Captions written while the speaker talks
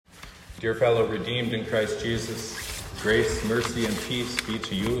Dear fellow redeemed in Christ Jesus, grace, mercy, and peace be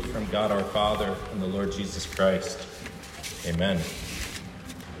to you from God our Father and the Lord Jesus Christ. Amen.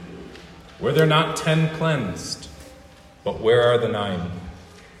 Were there not 10 cleansed? But where are the 9?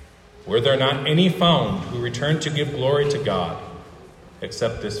 Were there not any found who returned to give glory to God,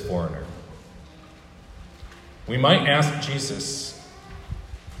 except this foreigner? We might ask Jesus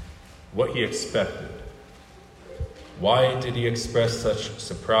what he expected. Why did he express such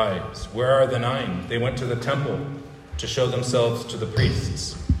surprise? Where are the 9? They went to the temple to show themselves to the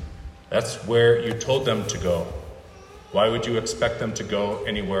priests. That's where you told them to go. Why would you expect them to go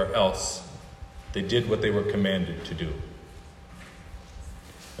anywhere else? They did what they were commanded to do.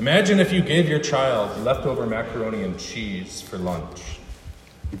 Imagine if you gave your child leftover macaroni and cheese for lunch.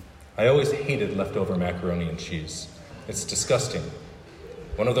 I always hated leftover macaroni and cheese. It's disgusting.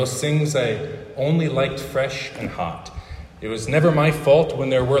 One of those things I only liked fresh and hot. It was never my fault when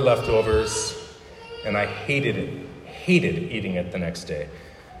there were leftovers, and I hated eating it the next day.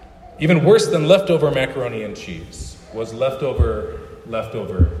 Even worse than leftover macaroni and cheese was leftover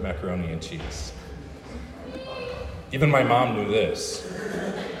macaroni and cheese. Even my mom knew this.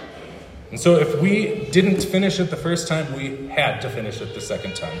 And so if we didn't finish it the first time, we had to finish it the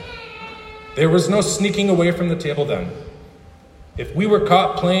second time. There was no sneaking away from the table then. If we were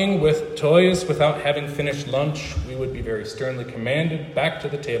caught playing with toys without having finished lunch, we would be very sternly commanded back to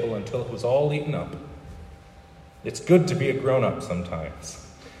the table until it was all eaten up. It's good to be a grown-up sometimes.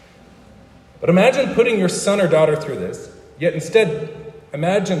 But imagine putting your son or daughter through this, yet instead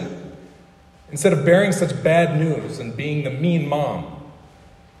of bearing such bad news and being the mean mom,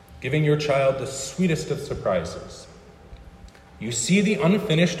 giving your child the sweetest of surprises. You see the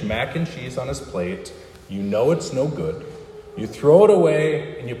unfinished mac and cheese on his plate, you know it's no good. You throw it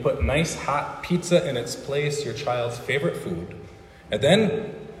away and you put nice hot pizza in its place, your child's favorite food. And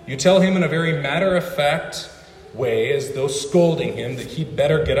then you tell him in a very matter-of-fact way, as though scolding him, that he'd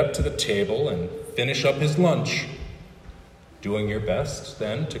better get up to the table and finish up his lunch. Doing your best,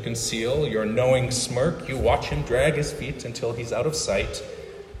 then, to conceal your knowing smirk, you watch him drag his feet until he's out of sight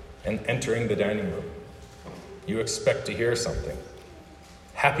and entering the dining room. You expect to hear something.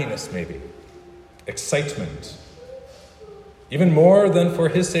 Happiness, maybe. Excitement. Even more than for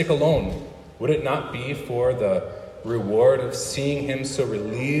his sake alone, would it not be for the reward of seeing him so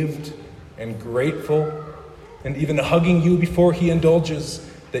relieved and grateful, and even hugging you before he indulges,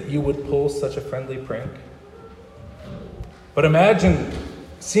 that you would pull such a friendly prank? But imagine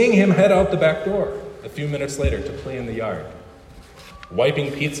seeing him head out the back door a few minutes later to play in the yard,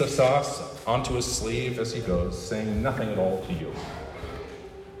 wiping pizza sauce onto his sleeve as he goes, saying nothing at all to you.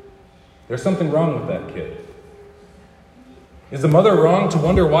 There's something wrong with that kid. Is the mother wrong to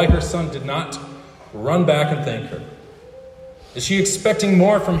wonder why her son did not run back and thank her? Is she expecting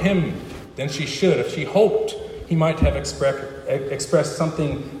more from him than she should if she hoped he might have expressed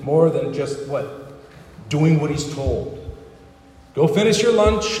something more than just, doing what he's told? Go finish your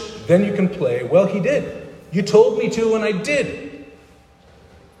lunch, then you can play. Well, he did. You told me to, and I did.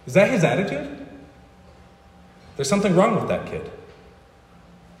 Is that his attitude? There's something wrong with that kid.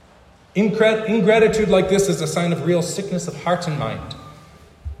 Ingratitude like this is a sign of real sickness of heart and mind.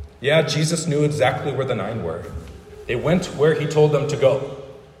 Yeah, Jesus knew exactly where the 9 were. They went where he told them to go.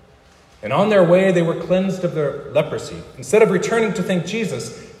 And on their way, they were cleansed of their leprosy. Instead of returning to thank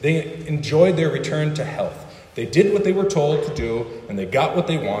Jesus, they enjoyed their return to health. They did what they were told to do, and they got what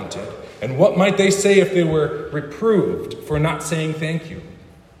they wanted. And what might they say if they were reproved for not saying thank you?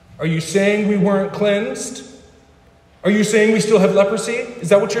 Are you saying we weren't cleansed? Are you saying we still have leprosy? Is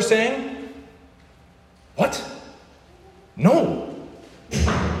that what you're saying? What? No.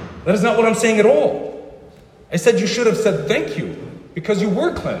 That is not what I'm saying at all. I said you should have said thank you because you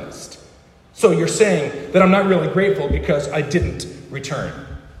were cleansed. So you're saying that I'm not really grateful because I didn't return.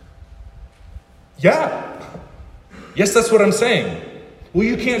 Yeah. Yes, that's what I'm saying. Well,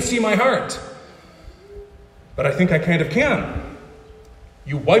 you can't see my heart. But I think I kind of can.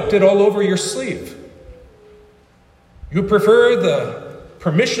 You wiped it all over your sleeve. You prefer the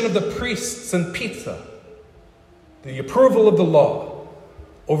permission of the priests and pizza, the approval of the law,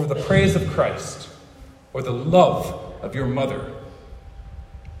 over the praise of Christ, or the love of your mother.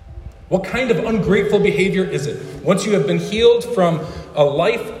 What kind of ungrateful behavior is it once you have been healed from a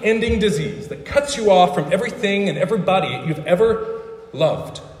life-ending disease that cuts you off from everything and everybody you've ever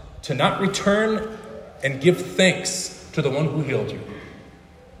loved, to not return and give thanks to the one who healed you?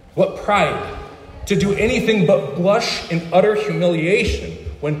 What pride to do anything but blush in utter humiliation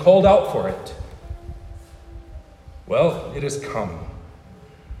when called out for it. Well, it is common,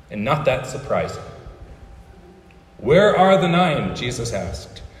 and not that surprising. Where are the 9? Jesus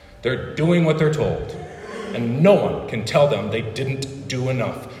asked. They're doing what they're told, and no one can tell them they didn't do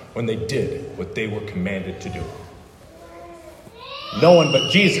enough when they did what they were commanded to do. No one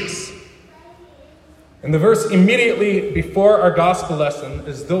but Jesus. And the verse immediately before our gospel lesson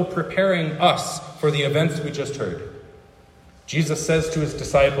is though preparing us for the events we just heard. Jesus says to his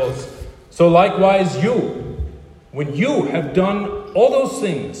disciples, "So likewise you, when you have done all those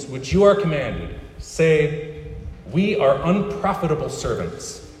things which you are commanded, say, 'We are unprofitable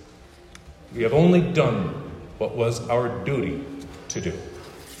servants. We have only done what was our duty to do.'"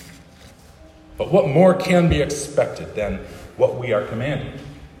 But what more can be expected than what we are commanded?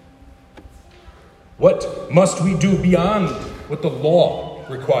 What must we do beyond what the law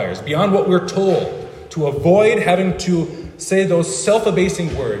requires, beyond what we're told, to avoid having to say those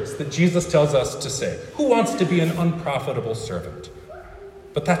self-abasing words that Jesus tells us to say? Who wants to be an unprofitable servant?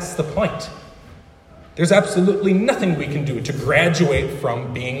 But that's the point. There's absolutely nothing we can do to graduate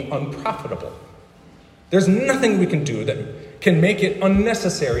from being unprofitable. There's nothing we can do that can make it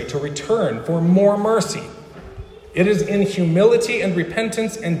unnecessary to return for more mercy. It is in humility and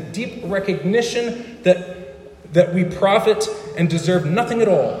repentance and deep recognition that we profit and deserve nothing at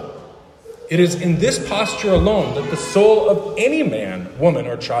all. It is in this posture alone that the soul of any man, woman,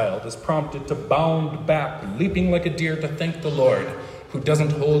 or child is prompted to bound back, leaping like a deer to thank the Lord, who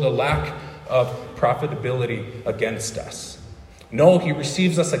doesn't hold a lack of profitability against us. No, he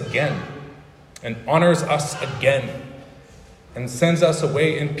receives us again and honors us again and sends us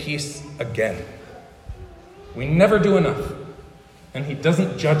away in peace again. We never do enough, and he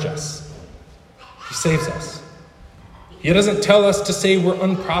doesn't judge us. He saves us. He doesn't tell us to say we're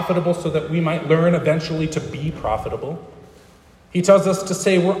unprofitable so that we might learn eventually to be profitable. He tells us to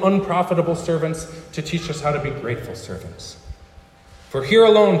say we're unprofitable servants to teach us how to be grateful servants. For here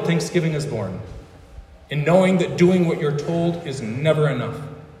alone thanksgiving is born, in knowing that doing what you're told is never enough,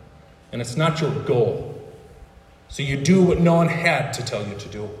 and it's not your goal. So you do what no one had to tell you to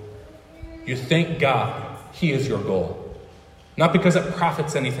do. You thank God he is your goal. Not because it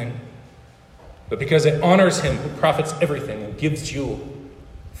profits anything, but because it honors him who profits everything and gives you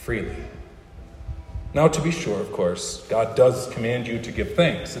freely. Now, to be sure, of course, God does command you to give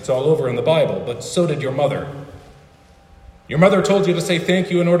thanks. It's all over in the Bible, but so did your mother. Your mother told you to say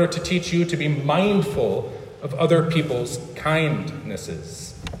thank you in order to teach you to be mindful of other people's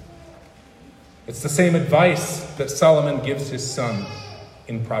kindnesses. It's the same advice that Solomon gives his son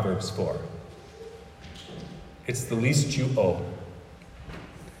in Proverbs 4. It's the least you owe.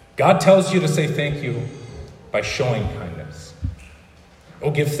 God tells you to say thank you by showing kindness. Oh,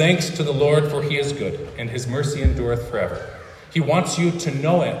 give thanks to the Lord, for he is good, and his mercy endureth forever. He wants you to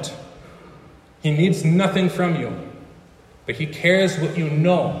know it. He needs nothing from you, but he cares what you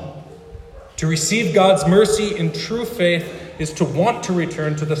know. To receive God's mercy in true faith is to want to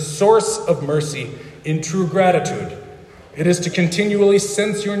return to the source of mercy in true gratitude. It is to continually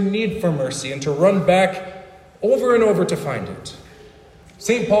sense your need for mercy and to run back over and over to find it.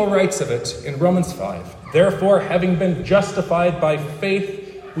 St. Paul writes of it in Romans 5. Therefore, having been justified by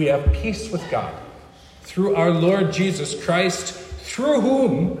faith, we have peace with God through our Lord Jesus Christ, through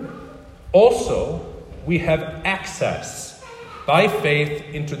whom also we have access by faith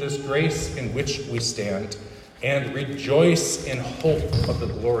into this grace in which we stand and rejoice in hope of the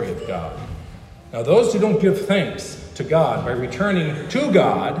glory of God. Now, those who don't give thanks to God by returning to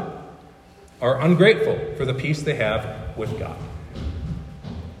God are ungrateful for the peace they have with God.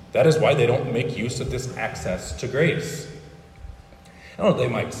 That is why they don't make use of this access to grace. I don't know, they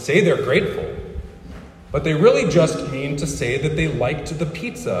might say they're grateful, but they really just mean to say that they liked the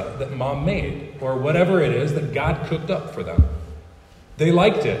pizza that mom made, or whatever it is that God cooked up for them. They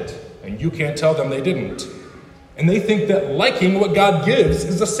liked it, and you can't tell them they didn't. And they think that liking what God gives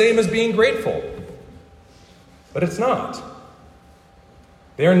is the same as being grateful. But it's not.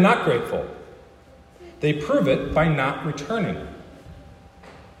 They are not grateful. They prove it by not returning.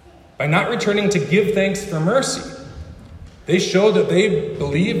 By not returning to give thanks for mercy. They show that they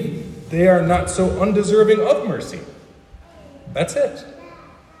believe they are not so undeserving of mercy. That's it.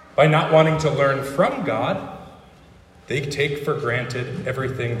 By not wanting to learn from God, they take for granted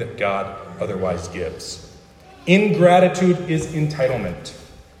everything that God otherwise gives. Ingratitude is entitlement.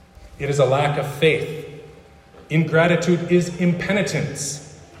 It is a lack of faith. Ingratitude is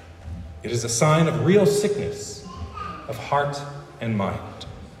impenitence. It is a sign of real sickness of heart and mind.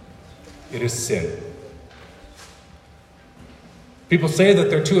 It is sin. People say that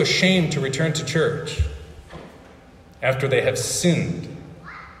they're too ashamed to return to church after they have sinned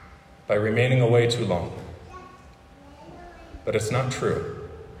by remaining away too long. But it's not true.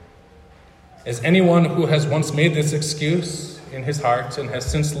 As anyone who has once made this excuse, in his heart and has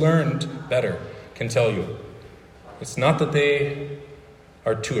since learned better can tell you. It's not that they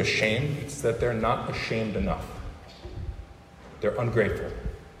are too ashamed, it's that they're not ashamed enough. They're ungrateful.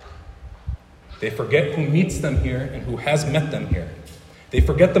 They forget who meets them here and who has met them here. They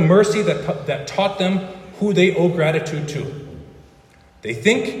forget the mercy that taught them who they owe gratitude to. They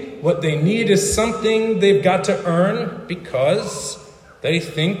think what they need is something they've got to earn because they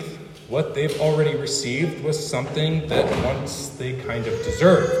think what they've already received was something that once they kind of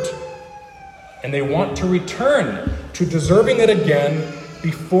deserved. And they want to return to deserving it again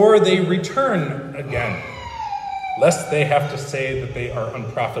before they return again, lest they have to say that they are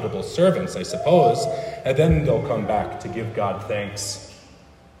unprofitable servants, I suppose, and then they'll come back to give God thanks.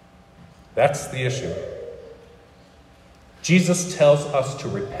 That's the issue. Jesus tells us to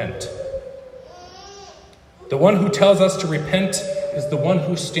repent. The one who tells us to repent is the one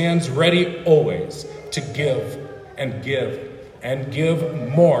who stands ready always to give and give and give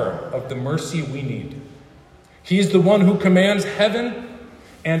more of the mercy we need. He's the one who commands heaven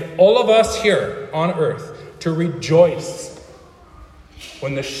and all of us here on earth to rejoice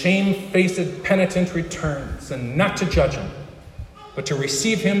when the shame-faced penitent returns, and not to judge him, but to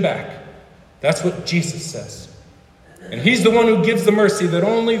receive him back. That's what Jesus says. And he's the one who gives the mercy that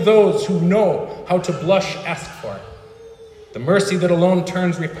only those who know how to blush ask for. The mercy that alone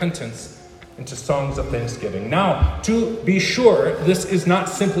turns repentance into songs of thanksgiving. Now, to be sure, this is not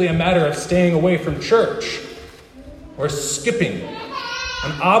simply a matter of staying away from church or skipping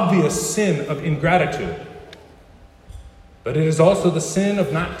an obvious sin of ingratitude. But it is also the sin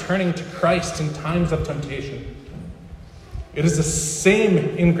of not turning to Christ in times of temptation. It is the same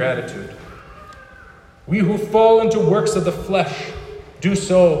ingratitude. We who fall into works of the flesh do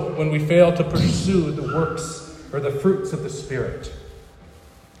so when we fail to pursue the works or the fruits of the Spirit.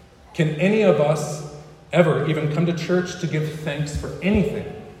 Can any of us ever even come to church to give thanks for anything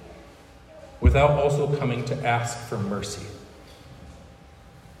without also coming to ask for mercy?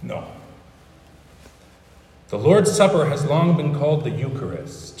 No. The Lord's Supper has long been called the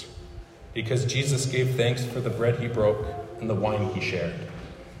Eucharist because Jesus gave thanks for the bread he broke and the wine he shared.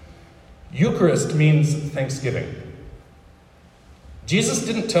 Eucharist means thanksgiving. Jesus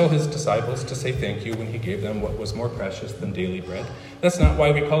didn't tell his disciples to say thank you when he gave them what was more precious than daily bread. That's not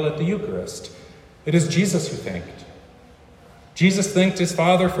why we call it the Eucharist. It is Jesus who thanked. Jesus thanked his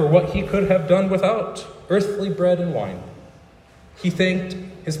Father for what he could have done without earthly bread and wine. He thanked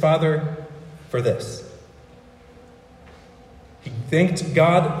his Father for this. He thanked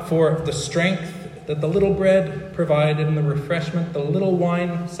God for the strength that the little bread provided and the refreshment the little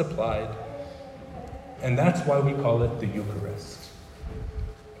wine supplied. And that's why we call it the Eucharist.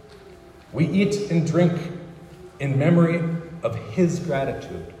 We eat and drink in memory of his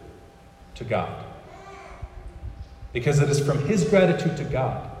gratitude to God. Because it is from his gratitude to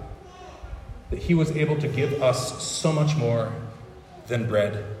God that he was able to give us so much more than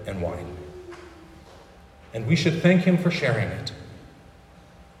bread and wine. And we should thank him for sharing it.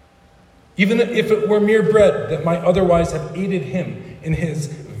 Even if it were mere bread that might otherwise have aided him in his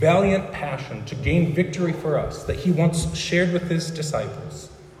valiant passion to gain victory for us that he once shared with his disciples.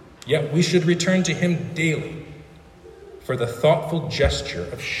 Yet we should return to him daily for the thoughtful gesture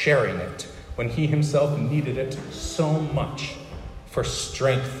of sharing it when he himself needed it so much for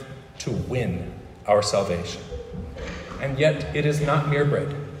strength to win our salvation. And yet it is not mere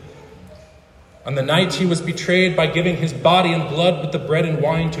bread. On the night he was betrayed by giving his body and blood with the bread and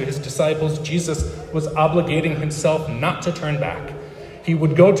wine to his disciples, Jesus was obligating himself not to turn back. He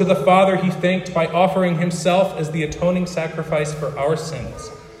would go to the Father he thanked by offering himself as the atoning sacrifice for our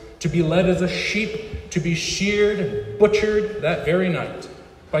sins, to be led as a sheep, to be sheared and butchered that very night.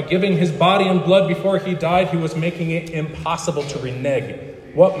 By giving his body and blood before he died, he was making it impossible to renege.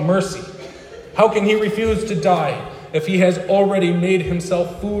 What mercy! How can he refuse to die if he has already made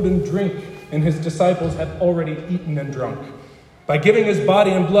himself food and drink, and his disciples have already eaten and drunk? By giving his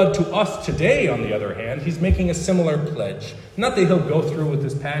body and blood to us today, on the other hand, he's making a similar pledge. Not that he'll go through with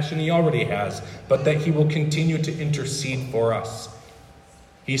his passion, he already has, but that he will continue to intercede for us.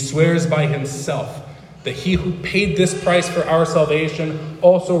 He swears by himself that he who paid this price for our salvation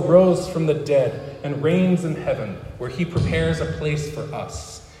also rose from the dead and reigns in heaven, where he prepares a place for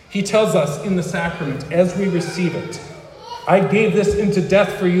us. He tells us in the sacrament as we receive it, I gave this into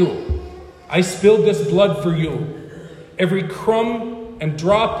death for you. I spilled this blood for you. Every crumb and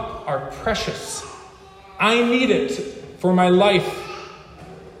drop are precious. I need it for my life.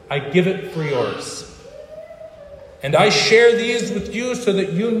 I give it for yours. And I share these with you so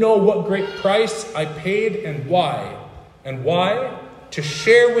that you know what great price I paid and why. And why? To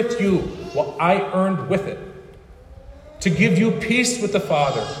share with you what I earned with it. to give you peace with the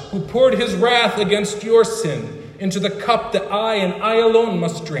Father, who poured his wrath against your sin into the cup that I and I alone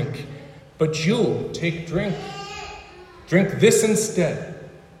must drink. But you take drink. Drink this instead,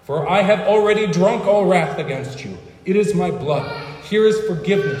 for I have already drunk all wrath against you. It is my blood. Here is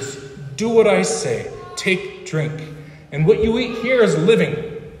forgiveness. Do what I say. Take drink. And what you eat here is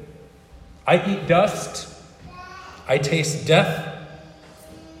living. I eat dust. I taste death.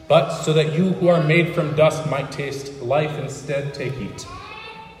 But so that you who are made from dust might taste life instead, take eat.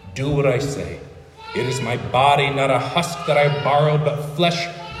 Do what I say. It is my body, not a husk that I borrowed, but flesh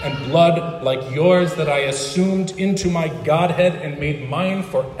and blood like yours that I assumed into my Godhead and made mine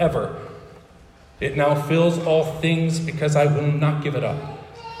forever. It now fills all things because I will not give it up.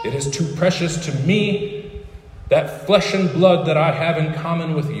 It is too precious to me, that flesh and blood that I have in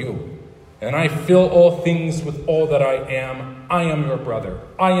common with you. And I fill all things with all that I am. I am your brother.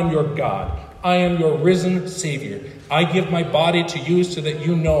 I am your God. I am your risen Savior. I give my body to you so that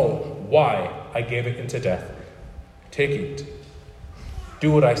you know why I gave it into death. Take it.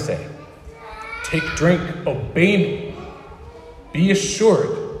 Do what I say. Take drink. Obey me. Be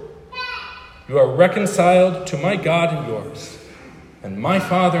assured you are reconciled to my God and yours, and my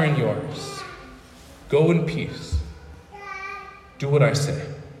Father and yours. Go in peace. Do what I say.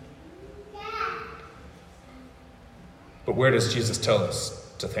 But where does Jesus tell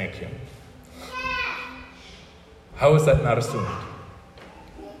us to thank him? How is that not assumed?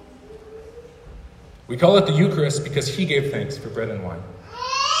 We call it the Eucharist because he gave thanks for bread and wine.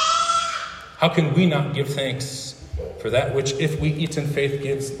 How can we not give thanks for that which, if we eat in faith,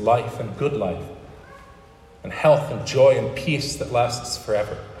 gives life and good life, and health and joy and peace that lasts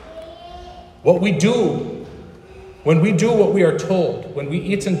forever? What we do, when we do what we are told, when we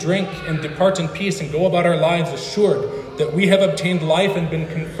eat and drink and depart in peace and go about our lives assured that we have obtained life and been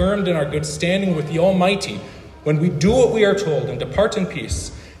confirmed in our good standing with the Almighty, when we do what we are told and depart in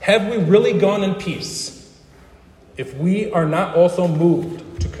peace, have we really gone in peace if we are not also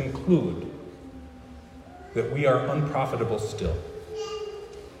moved to conclude that we are unprofitable still?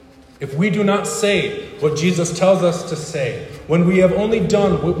 If we do not say what Jesus tells us to say, when we have only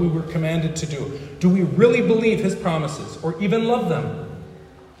done what we were commanded to do we really believe his promises or even love them?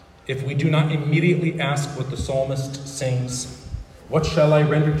 If we do not immediately ask what the psalmist sings, what shall I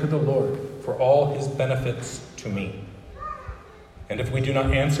render to the Lord for all his benefits to me? And if we do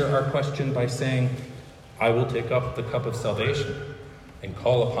not answer our question by saying, I will take up the cup of salvation and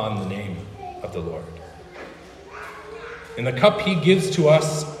call upon the name of the Lord. In the cup he gives to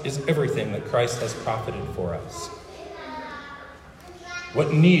us is everything that Christ has profited for us.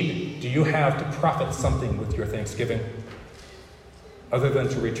 What need do you have to profit something with your thanksgiving, other than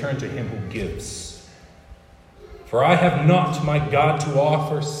to return to him who gives? For I have not, my God, to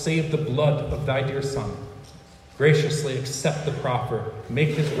offer save the blood of thy dear Son. Graciously accept the proffer. Make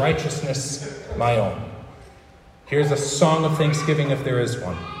his righteousness my own. Here's a song of thanksgiving if there is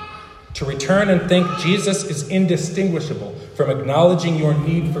one. To return and thank Jesus is indistinguishable from acknowledging your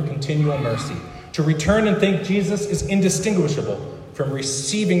need for continual mercy. To return and thank Jesus is indistinguishable from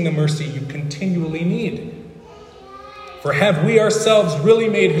receiving the mercy you continually need. For have we ourselves really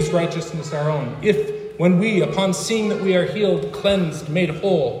made his righteousness our own, if, when we, upon seeing that we are healed, cleansed, made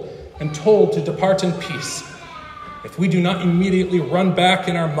whole, and told to depart in peace, if we do not immediately run back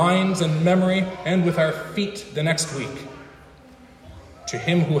in our minds and memory and with our feet the next week to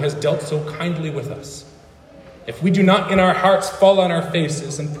him who has dealt so kindly with us, if we do not in our hearts fall on our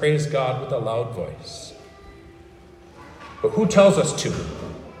faces and praise God with a loud voice. But who tells us to?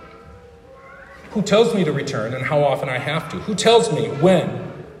 Who tells me to return and how often I have to? Who tells me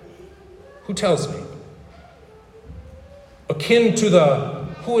when? Who tells me? Akin to the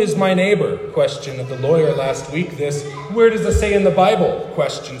who is my neighbor question of the lawyer last week, this where does it say in the Bible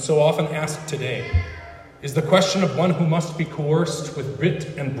question so often asked today is the question of one who must be coerced with bit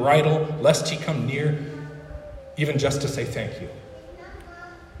and bridle lest he come near, even just to say thank you.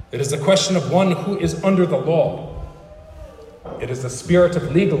 It is the question of one who is under the law. It is the spirit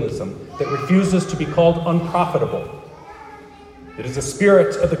of legalism that refuses to be called unprofitable. It is the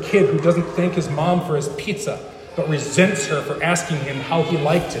spirit of the kid who doesn't thank his mom for his pizza, but resents her for asking him how he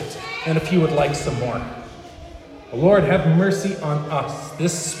liked it and if he would like some more. Lord, have mercy on us.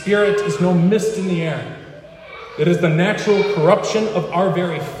 This spirit is no mist in the air. It is the natural corruption of our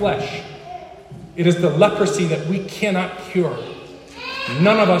very flesh. It is the leprosy that we cannot cure.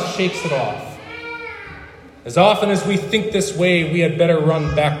 None of us shakes it off. As often as we think this way, we had better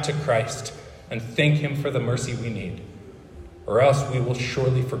run back to Christ and thank him for the mercy we need, or else we will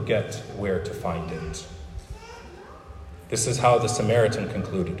surely forget where to find it. This is how the Samaritan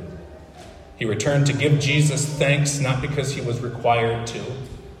concluded. He returned to give Jesus thanks, not because he was required to.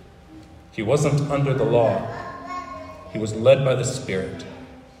 He wasn't under the law. He was led by the Spirit.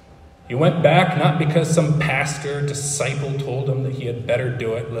 He went back not because some pastor, disciple told him that he had better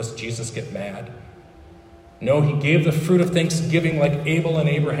do it lest Jesus get mad. No, he gave the fruit of thanksgiving like Abel and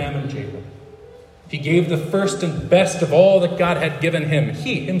Abraham and Jacob. He gave the first and best of all that God had given him.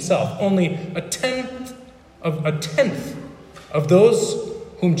 He himself, only a tenth of those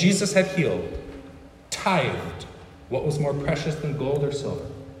whom Jesus had healed, tithed what was more precious than gold or silver.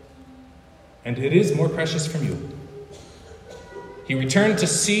 And it is more precious from you. He returned to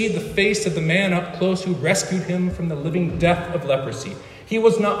see the face of the man up close who rescued him from the living death of leprosy. He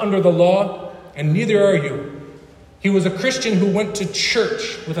was not under the law, and neither are you. He was a Christian who went to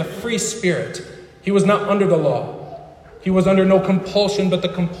church with a free spirit. He was not under the law. He was under no compulsion, but the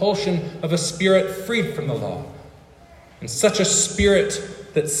compulsion of a spirit freed from the law. And such a spirit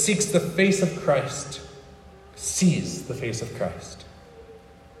that seeks the face of Christ sees the face of Christ.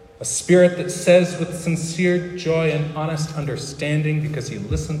 A spirit that says with sincere joy and honest understanding, because he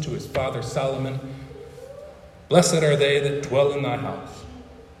listened to his father Solomon, "Blessed are they that dwell in thy house.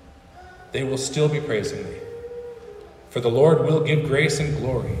 They will still be praising thee. For the Lord will give grace and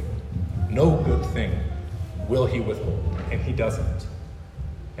glory. No good thing will he withhold." And he doesn't.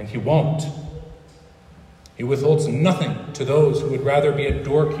 And he won't. He withholds nothing to those who would rather be a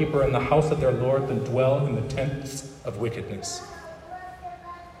doorkeeper in the house of their Lord than dwell in the tents of wickedness.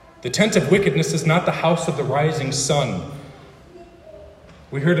 The tent of wickedness is not the house of the rising sun.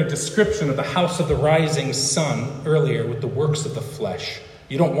 We heard a description of the house of the rising sun earlier with the works of the flesh.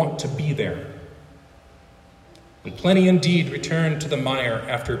 You don't want to be there. And plenty indeed return to the mire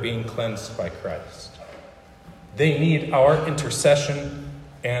after being cleansed by Christ. They need our intercession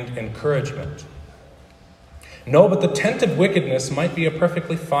and encouragement. No, but the tent of wickedness might be a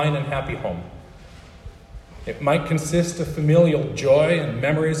perfectly fine and happy home. It might consist of familial joy and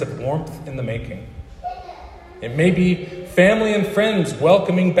memories of warmth in the making. It may be family and friends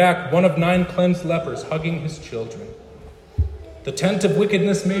welcoming back one of 9 cleansed lepers, hugging his children. The tent of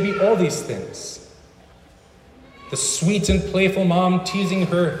wickedness may be all these things. The sweet and playful mom teasing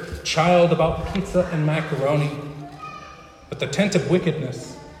her child about pizza and macaroni. But the tent of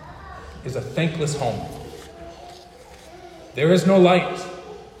wickedness is a thankless home. There is no light.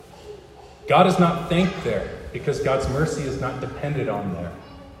 God is not thanked there because God's mercy is not depended on there.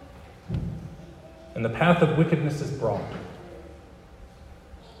 And the path of wickedness is broad.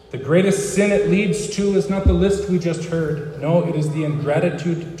 The greatest sin it leads to is not the list we just heard. No, it is the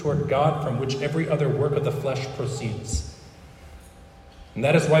ingratitude toward God from which every other work of the flesh proceeds. And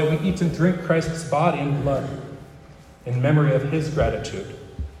that is why we eat and drink Christ's body and blood in memory of his gratitude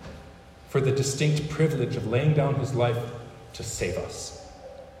for the distinct privilege of laying down his life to save us.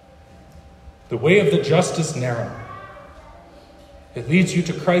 The way of the just is narrow. It leads you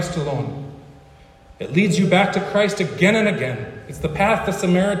to Christ alone. It leads you back to Christ again and again. It's the path the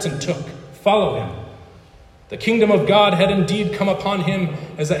Samaritan took. Follow him. The kingdom of God had indeed come upon him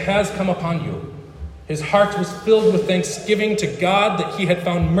as it has come upon you. His heart was filled with thanksgiving to God that he had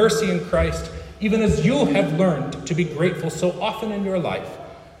found mercy in Christ, even as you have learned to be grateful so often in your life.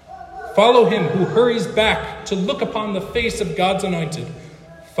 Follow him who hurries back to look upon the face of God's anointed.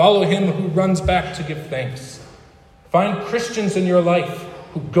 Follow him who runs back to give thanks. Find Christians in your life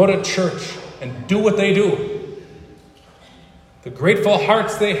who go to church and do what they do. The grateful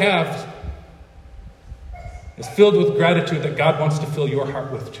hearts they have is filled with gratitude that God wants to fill your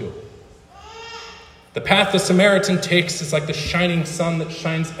heart with too. The path the Samaritan takes is like the shining sun that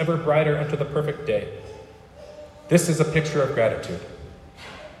shines ever brighter unto the perfect day. This is a picture of gratitude.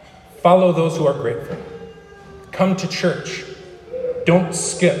 Follow those who are grateful. Come to church. Don't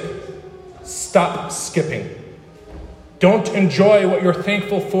skip. Stop skipping. Don't enjoy what you're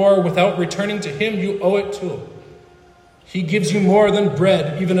thankful for without returning to him you owe it to. He gives you more than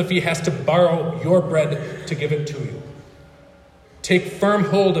bread, even if he has to borrow your bread to give it to you. Take firm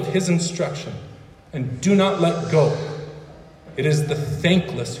hold of his instruction and do not let go. It is the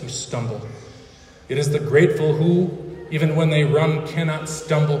thankless who stumble. It is the grateful who, even when they run, cannot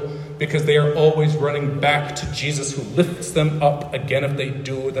stumble, because they are always running back to Jesus, who lifts them up again if they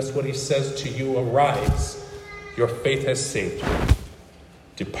do. That's what he says to you. Arise, your faith has saved you.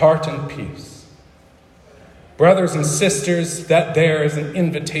 Depart in peace. Brothers and sisters, that there is an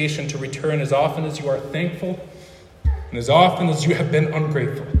invitation to return as often as you are thankful and as often as you have been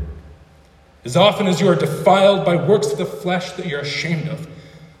ungrateful. As often as you are defiled by works of the flesh that you're ashamed of.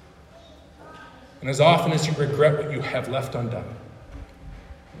 And as often as you regret what you have left undone.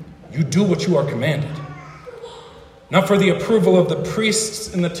 You do what you are commanded. Not for the approval of the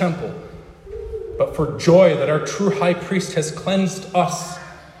priests in the temple, but for joy that our true high priest has cleansed us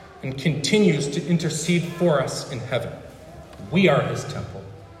and continues to intercede for us in heaven. We are his temple.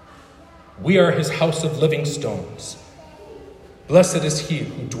 We are his house of living stones. Blessed is he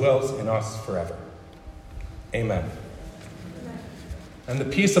who dwells in us forever. Amen. And the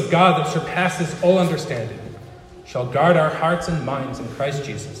peace of God that surpasses all understanding shall guard our hearts and minds in Christ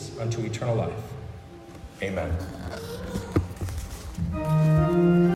Jesus unto eternal life. Amen.